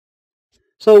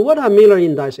So what are Miller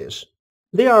indices?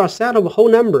 They are a set of whole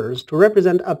numbers to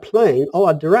represent a plane or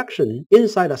a direction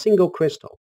inside a single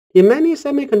crystal. In many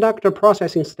semiconductor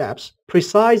processing steps,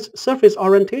 precise surface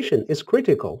orientation is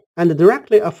critical and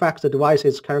directly affects the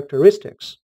device's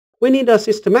characteristics. We need a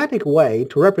systematic way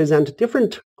to represent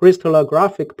different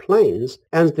crystallographic planes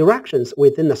and directions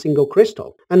within a single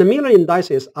crystal, and the Miller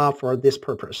indices are for this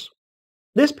purpose.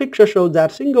 This picture shows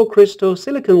that single crystal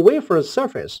silicon wafer's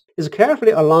surface is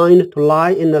carefully aligned to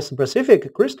lie in a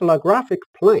specific crystallographic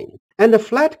plane, and a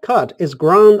flat cut is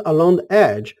ground along the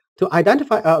edge to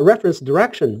identify a reference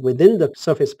direction within the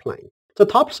surface plane. The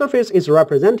top surface is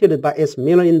represented by its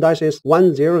Miller indices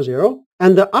 100,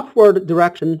 and the upward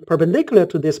direction perpendicular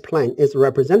to this plane is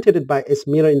represented by its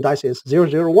Miller indices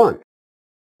 001.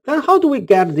 Then how do we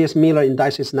get these Miller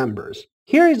indices numbers?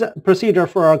 Here is a procedure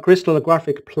for a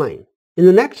crystallographic plane. In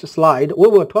the next slide, we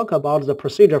will talk about the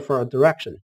procedure for a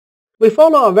direction. We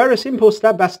follow a very simple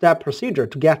step-by-step procedure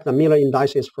to get the Miller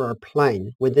indices for a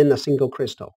plane within a single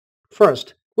crystal.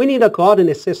 First, we need a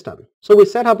coordinate system, so we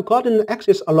set up coordinate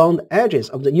axes along the edges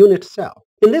of the unit cell.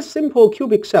 In this simple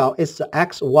cubic cell, it's the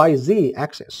x, y, z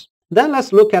axis. Then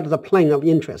let's look at the plane of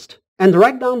interest and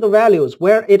write down the values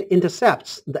where it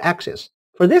intercepts the axis.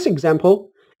 For this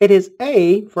example, it is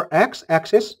a for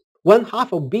x-axis,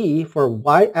 1/2 of b for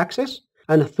y-axis,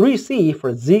 and 3c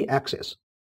for z-axis.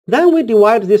 Then we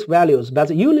divide these values by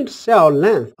the unit cell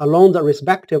length along the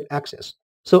respective axis.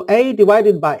 So a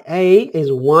divided by a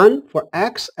is 1 for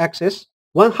x-axis,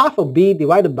 1/2 of b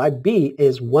divided by b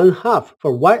is 1/2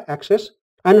 for y-axis,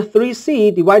 and 3c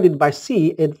divided by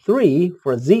c is 3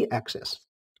 for z-axis.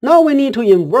 Now we need to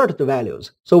invert the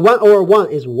values. So 1 over 1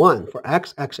 is 1 for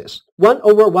x-axis, 1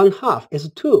 over 1/2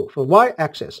 is 2 for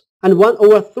y-axis, and 1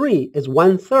 over 3 is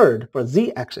 1/3 for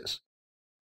z-axis.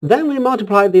 Then we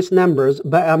multiply these numbers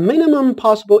by a minimum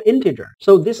possible integer,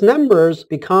 so these numbers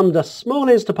become the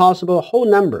smallest possible whole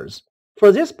numbers.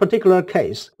 For this particular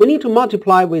case, we need to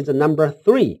multiply with the number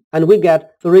 3, and we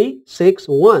get 3, 6,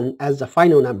 1 as the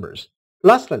final numbers.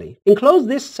 Lastly, enclose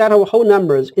this set of whole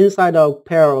numbers inside a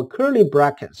pair of curly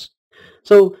brackets.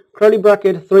 So curly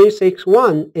bracket 3, 6,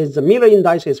 1 is the Miller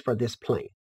indices for this plane.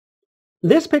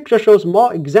 This picture shows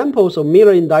more examples of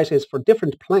Miller indices for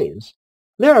different planes.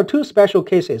 There are two special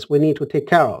cases we need to take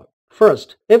care of.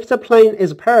 First, if the plane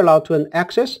is parallel to an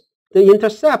axis, the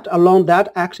intercept along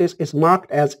that axis is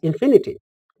marked as infinity.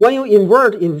 When you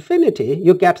invert infinity,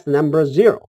 you get the number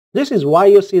 0. This is why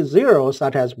you see zeros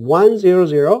such as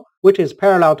 100, which is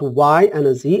parallel to y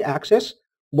and z axis,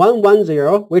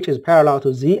 110, which is parallel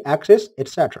to z axis,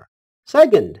 etc.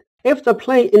 Second, if the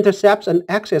plane intercepts an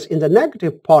axis in the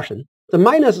negative portion, the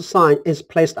minus sign is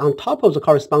placed on top of the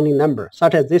corresponding number,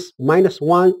 such as this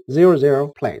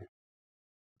 -100 plane.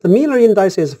 The Miller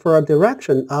indices for a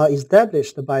direction are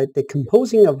established by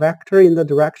decomposing a vector in the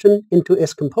direction into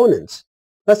its components.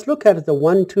 Let's look at the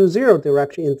 120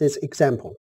 direction in this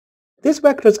example. This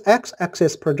vector's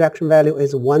x-axis projection value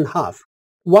is 1/2.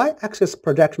 Y-axis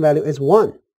projection value is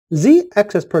 1.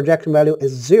 Z-axis projection value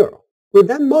is 0. We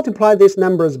then multiply these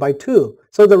numbers by 2,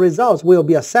 so the results will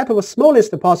be a set of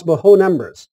smallest possible whole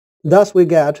numbers. Thus we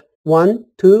get 1,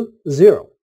 2, 0.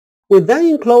 We then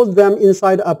enclose them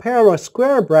inside a pair of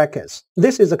square brackets.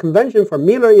 This is a convention for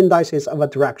Miller indices of a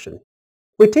direction.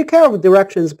 We take care of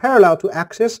directions parallel to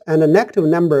axis and negative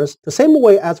numbers the same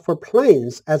way as for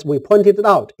planes as we pointed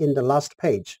out in the last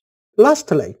page.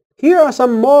 Lastly, here are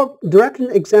some more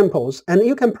direction examples, and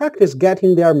you can practice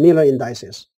getting their Miller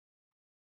indices.